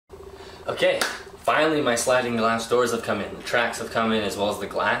Okay, finally my sliding glass doors have come in. The tracks have come in as well as the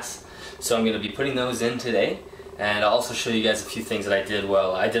glass. So I'm going to be putting those in today. And I'll also show you guys a few things that I did.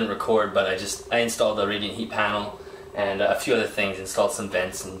 Well, I didn't record, but I installed the radiant heat panel and a few other things, installed some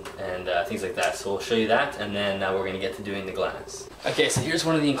vents and things like that. So we'll show you that, and then we're going to get to doing the glass. Okay, so here's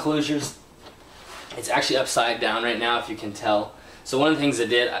one of the enclosures. It's actually upside down right now, if you can tell. So one of the things I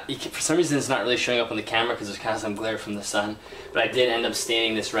did, for some reason it's not really showing up on the camera because there's kind of some glare from the sun, but I did end up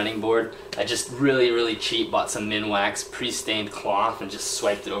staining this running board. I just really cheap bought some Minwax pre-stained cloth and just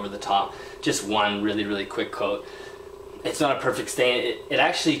swiped it over the top. Just one really quick coat. It's not a perfect stain. It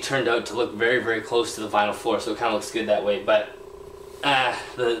actually turned out to look very close to the vinyl floor, so it kind of looks good that way, but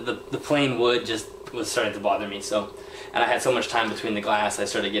the plain wood just was starting to bother me. So, and I had so much time between the glass, I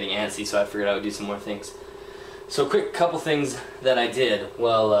started getting antsy, so I figured I would do some more things. So quick couple things that I did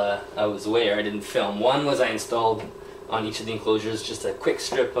while I was away, or I didn't film. One was I installed on each of the enclosures just a quick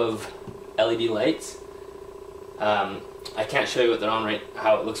strip of LED lights. I can't show you what they're on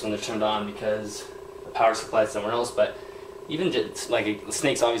how it looks when they're turned on because the power supply is somewhere else, but even just, like,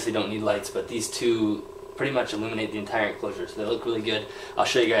 snakes obviously don't need lights, but these two pretty much illuminate the entire enclosure, so they look really good. I'll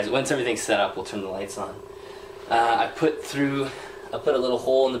show you guys. Once everything's set up, we'll turn the lights on. I put a little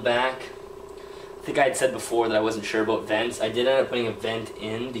hole in the back. I think I had said before that I wasn't sure about vents. I did end up putting a vent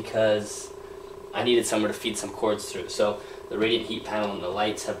in because I needed somewhere to feed some cords through. So the radiant heat panel and the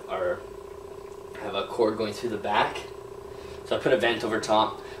lights have a cord going through the back. So I put a vent over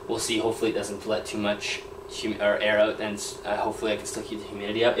top. We'll see. Hopefully it doesn't let too much air out, and hopefully I can still keep the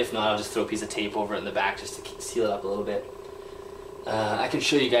humidity up. If not, I'll just throw a piece of tape over it in the back just to seal it up a little bit. I can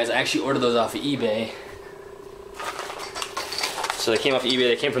show you guys. I actually ordered those off of eBay. So they came off eBay.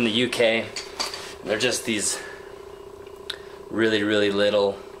 They came from the UK. They're just these really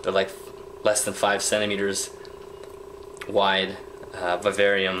little, they're like less than 5 centimeters wide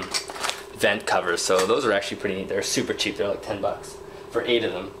vivarium vent covers. So those are actually pretty neat. They're super cheap. They're like 10 bucks for 8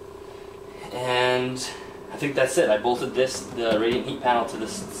 of them. And I think that's it. I bolted the radiant heat panel to the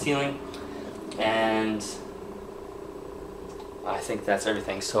ceiling, and I think that's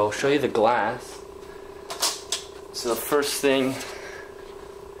everything. So I'll show you the glass. So the first thing,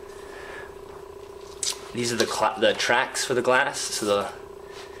 these are the tracks for the glass. So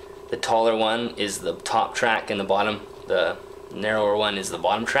the taller one is the top track, and the narrower one is the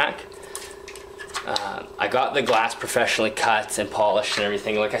bottom track. I got the glass professionally cut and polished and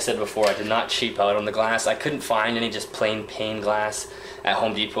everything. Like I said before, I did not cheap out on the glass. I couldn't find any just plain pane glass at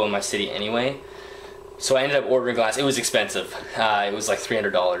Home Depot in my city anyway. So I ended up ordering glass. It was expensive. It was like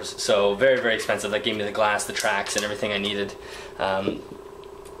 $300. So very expensive. That gave me the glass, the tracks, and everything I needed.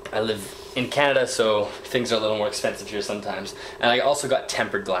 I live in Canada, so things are a little more expensive here sometimes. And I also got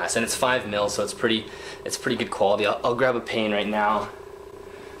tempered glass, and it's 5 mil, so it's pretty good quality. I'll grab a pane right now.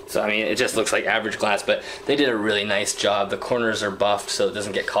 So I mean, it just looks like average glass, but they did a really nice job. The corners are buffed so it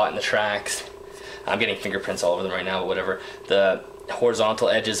doesn't get caught in the tracks. I'm getting fingerprints all over them right now, but whatever. The horizontal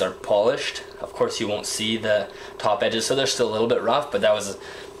edges are polished. Of course, you won't see the top edges, so they're still a little bit rough, but that was,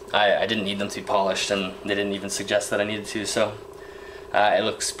 I didn't need them to be polished, and they didn't even suggest that I needed to, so it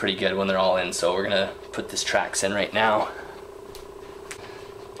looks pretty good when they're all in. So we're gonna put this tracks in right now.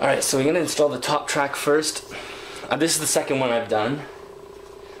 Alright, so we're gonna install the top track first. This is the second one I've done.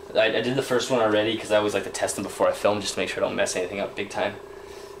 I did the first one already because I always like to test them before I film just to make sure I don't mess anything up big time.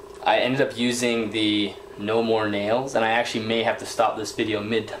 I ended up using the No More Nails, and I actually may have to stop this video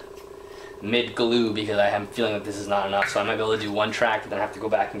mid glue because I am feeling that this is not enough. So I might be able to do one track, but then I have to go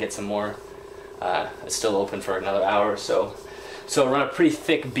back and get some more. It's still open for another hour or so. So run a pretty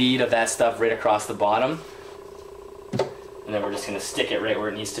thick bead of that stuff right across the bottom, and then we're just gonna stick it right where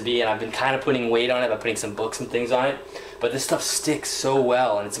it needs to be. And I've been kind of putting weight on it by putting some books and things on it. But this stuff sticks so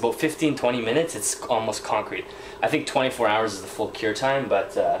well, and it's about 15-20 minutes, it's almost concrete. I think 24 hours is the full cure time,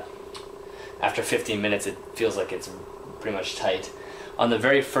 but after 15 minutes it feels like it's pretty much tight. On the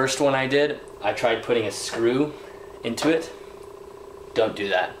very first one I did, I tried putting a screw into it. Don't do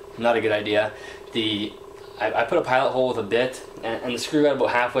that. Not a good idea. I put a pilot hole with a bit, and the screw got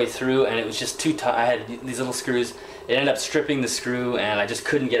about halfway through, and it was just too tight. I had these little screws. It ended up stripping the screw, and I just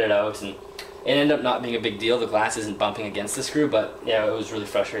couldn't get it out, and it ended up not being a big deal. The glass isn't bumping against the screw, but yeah, it was really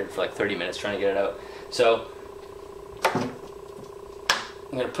frustrating for like 30 minutes trying to get it out. So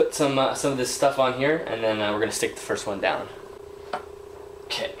I'm gonna put some of this stuff on here, and then we're gonna stick the first one down.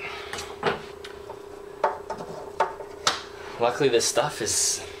 Okay. Luckily, this stuff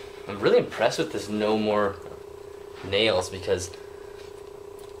is. I'm really impressed with this No More Nails because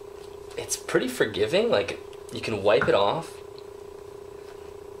it's pretty forgiving. Like, you can wipe it off,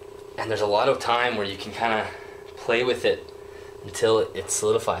 and there's a lot of time where you can kind of play with it until it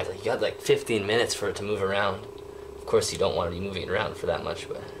solidifies. Like, you got like 15 minutes for it to move around. Of course, you don't want to be moving it around for that much,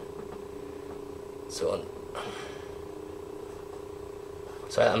 but so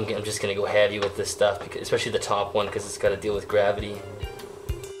I'm just gonna go heavy with this stuff, because, especially the top one, because it's got to deal with gravity.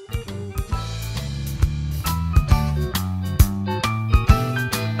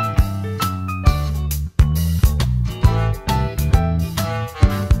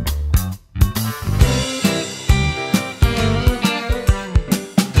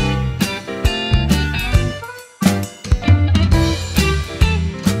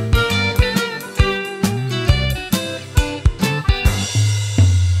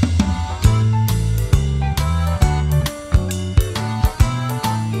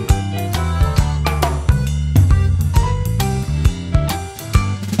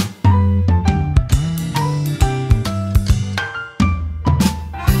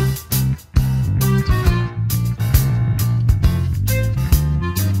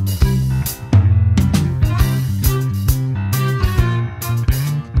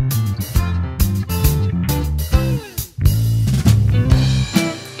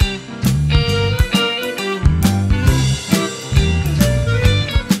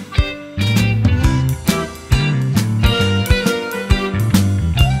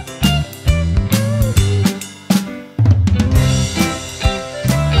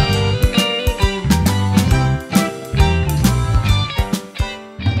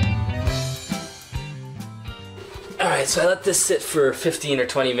 Alright, so I let this sit for 15 or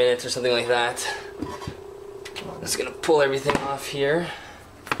 20 minutes or something like that. I'm just gonna pull everything off here.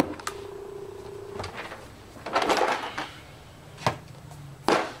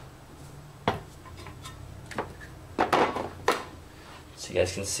 So you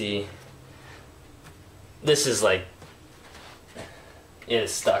guys can see, this is like, it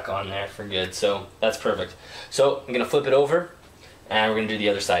is stuck on there for good, so that's perfect. So I'm gonna flip it over and we're gonna do the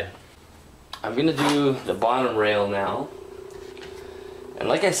other side. I'm gonna do the bottom rail now. And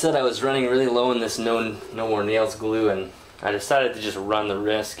like I said, I was running really low in this no more nails glue, and I decided to just run the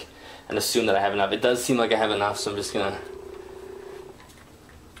risk and assume that I have enough. It does seem like I have enough, so I'm just gonna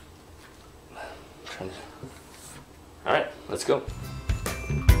Alright, let's go.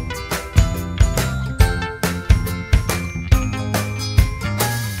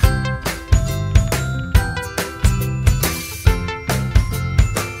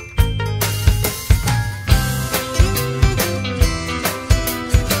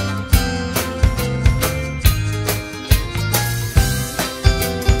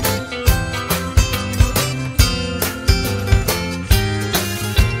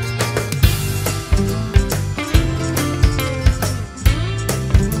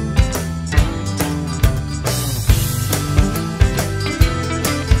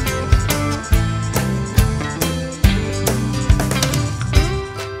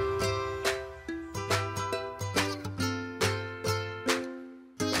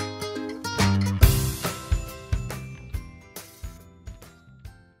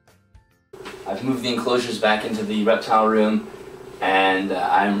 I've moved the enclosures back into the reptile room, and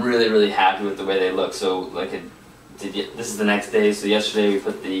I'm really happy with the way they look. So like this is the next day, so yesterday we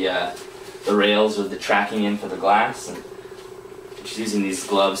put the rails or the tracking in for the glass, and just using these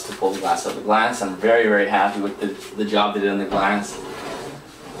gloves to pull the glass out of the glass. I'm very happy with the job they did on the glass.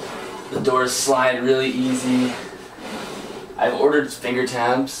 The doors slide really easy. I've ordered finger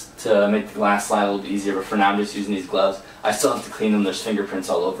tabs to make the glass slide a little bit easier, but for now I'm just using these gloves. I still have to clean them, there's fingerprints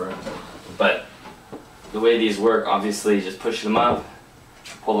all over them. But the way these work, obviously, just push them up,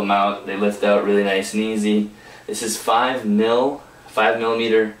 pull them out, they lift out really nice and easy. This is 5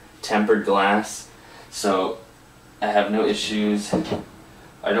 millimeter tempered glass, so I have no issues.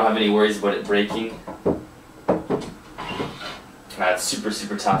 I don't have any worries about it breaking. It's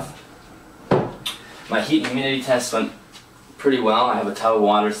super tough. My heat and humidity test went pretty well. I have a tub of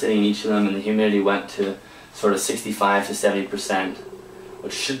water sitting in each of them, and the humidity went to sort of 65 to 70%.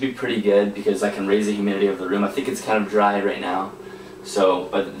 Which should be pretty good because I can raise the humidity of the room. I think it's kind of dry right now, so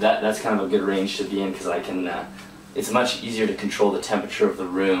but that's kind of a good range to be in, because I can. It's much easier to control the temperature of the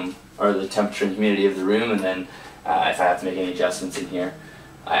room, or the temperature and humidity of the room, and then if I have to make any adjustments in here,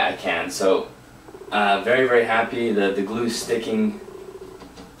 I can. So very happy. The glue's sticking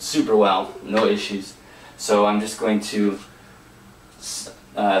super well, no issues. So I'm just going to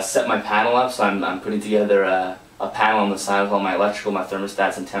set my panel up. So I'm putting together a panel on the side with all my electrical, my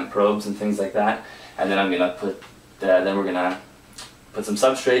thermostats and temp probes and things like that, and then I'm gonna put then we're gonna put some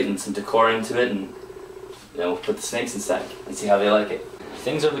substrate and some decor into it, and then we'll put the snakes inside and see how they like it.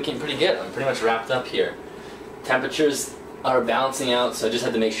 Things are looking pretty good. I'm pretty much wrapped up here. Temperatures are balancing out, so I just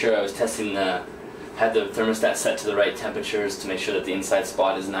had to make sure I was testing the Had the thermostat set to the right temperatures to make sure that the inside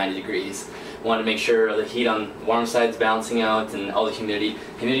spot is 90 degrees. Wanted to make sure the heat on the warm side is balancing out and all the humidity.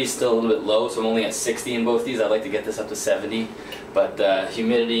 Humidity is still a little bit low, so I'm only at 60 in both these. I'd like to get this up to 70, but the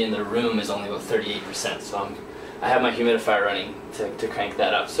humidity in the room is only about 38%, so I have my humidifier running to crank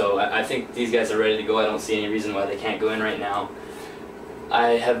that up. So I think these guys are ready to go. I don't see any reason why they can't go in right now.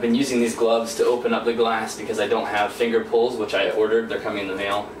 I have been using these gloves to open up the glass because I don't have finger pulls, which I ordered. They're coming in the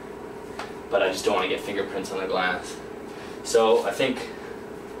mail, but I just don't want to get fingerprints on the glass. So I think,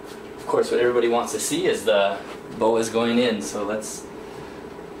 of course, what everybody wants to see is the boas going in. So let's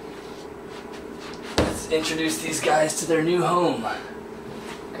introduce these guys to their new home.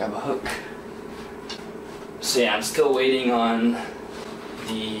 Grab a hook. So yeah, I'm still waiting on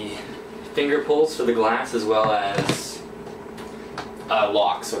the finger pulls for the glass as well as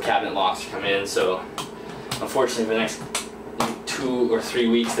locks, so cabinet locks are coming in. So unfortunately for the next 2 or 3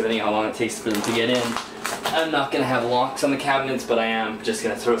 weeks, depending on how long it takes for them to get in, I'm not going to have locks on the cabinets, but I am just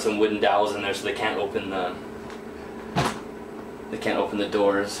going to throw some wooden dowels in there so they can't open the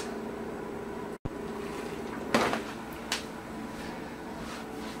doors.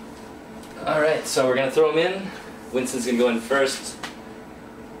 Alright, so we're going to throw them in. Winston's going to go in first.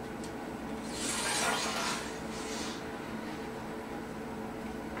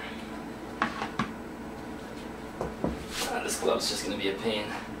 This glove's just going to be a pain.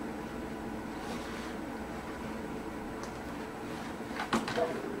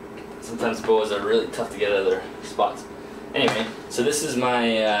 Sometimes boas are really tough to get out of their spots. Anyway, so this is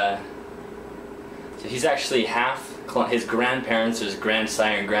my, so he's actually half, his grandparents, his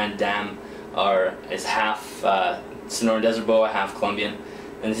grandsire and granddam is half Sonoran Desert Boa, half Colombian,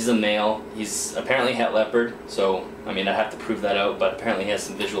 and he's a male. He's apparently het leopard, so I mean I'd have to prove that out, but apparently he has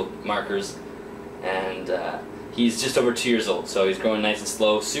some visual markers, and he's just over 2 years old, so he's growing nice and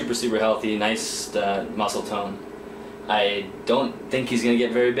slow, super healthy, nice muscle tone. I don't think he's going to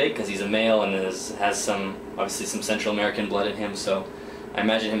get very big because he's a male and has some, obviously some Central American blood in him, so I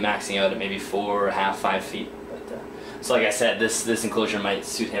imagine him maxing out at maybe 4.5, 5 feet. But, so like I said, this enclosure might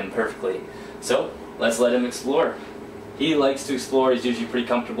suit him perfectly. So let's let him explore. He likes to explore, he's usually pretty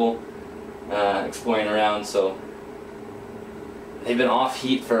comfortable exploring around, so they've been off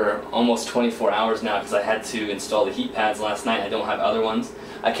heat for almost 24 hours now because I had to install the heat pads last night. I don't have other ones.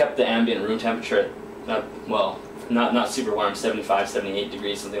 I kept the ambient room temperature at, well, not super warm, 75, 78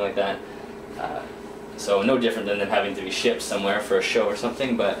 degrees, something like that. So no different than them having to be shipped somewhere for a show or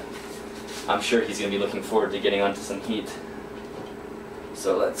something, but I'm sure he's going to be looking forward to getting onto some heat.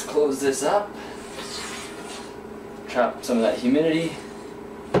 So let's close this up. Trap some of that humidity.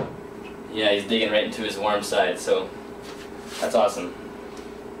 Yeah, he's digging right into his warm side, so that's awesome.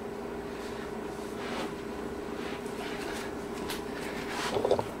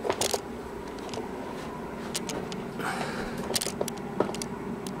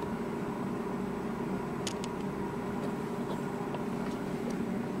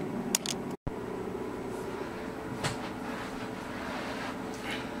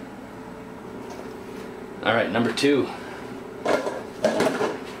 Alright, number 2.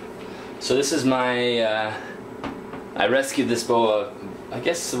 So this is my, I rescued this boa, I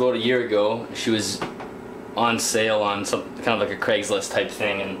guess about a year ago. She was on sale on some kind of like a Craigslist type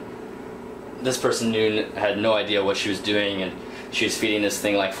thing, and this person had no idea what she was doing, and she was feeding this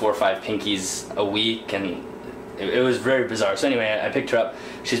thing like 4 or 5 pinkies a week, and it was very bizarre. So anyway, I picked her up.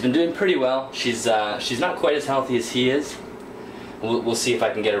 She's been doing pretty well. She's not quite as healthy as he is. We'll see if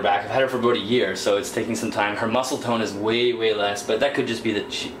I can get her back. I've had her for about a year, so it's taking some time. Her muscle tone is way less, but that could just be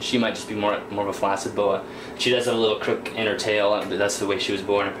that she might just be more of a flaccid boa. She does have a little crook in her tail. That's the way she was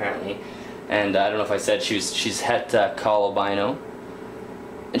born, apparently. And I don't know if I said she's het call albino,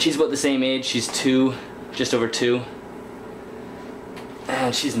 and she's about the same age. She's 2, just over 2,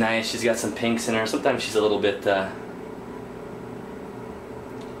 and she's nice. She's got some pinks in her. Sometimes she's a little bit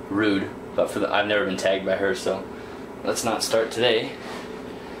rude, but I've never been tagged by her, so let's not start today.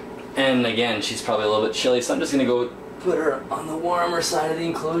 And again, she's probably a little bit chilly, so I'm just gonna go put her on the warmer side of the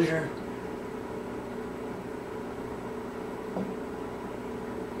enclosure.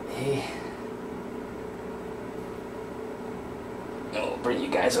 Hey. I'll bring you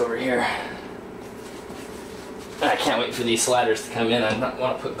guys over here. I can't wait for these sliders to come in. I don't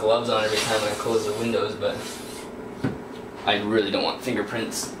want to put gloves on every time I close the windows, but I really don't want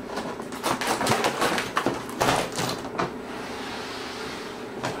fingerprints.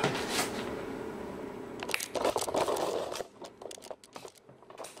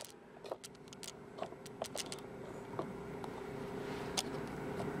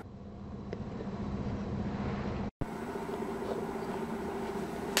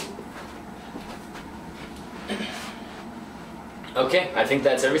 Okay, I think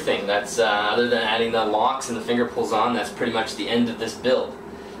that's everything. That's other than adding the locks and the finger pulls on, that's pretty much the end of this build.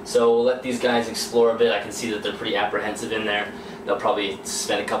 So we'll let these guys explore a bit. I can see that they're pretty apprehensive in there. They'll probably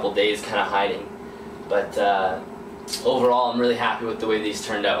spend a couple days kind of hiding. But overall, I'm really happy with the way these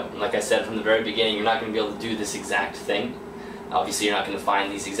turned out. And like I said from the very beginning, you're not going to be able to do this exact thing. Obviously, you're not going to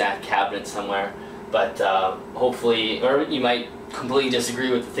find these exact cabinets somewhere. But hopefully, or you might completely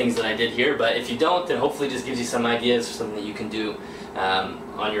disagree with the things that I did here, but if you don't, then hopefully it just gives you some ideas for something that you can do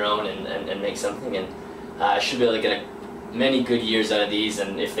on your own and make something. And I should be able to get many good years out of these,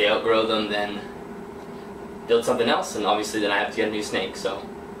 and if they outgrow them, then build something else, and obviously then I have to get a new snake, so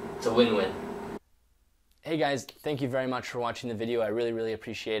it's a win-win. Hey guys, thank you very much for watching the video. I really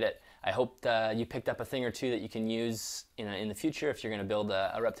appreciate it. I hope you picked up a thing or two that you can use in the future if you're going to build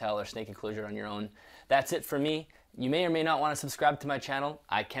a reptile or snake enclosure on your own. That's it for me. You may or may not want to subscribe to my channel.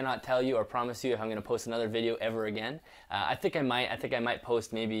 I cannot tell you or promise you if I'm going to post another video ever again. I think I might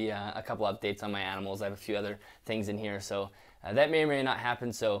post maybe a couple updates on my animals. I have a few other things in here, so that may or may not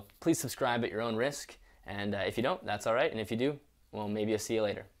happen. So please subscribe at your own risk. And if you don't, that's all right. And if you do, well, maybe I'll see you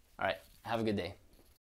later. All right, have a good day.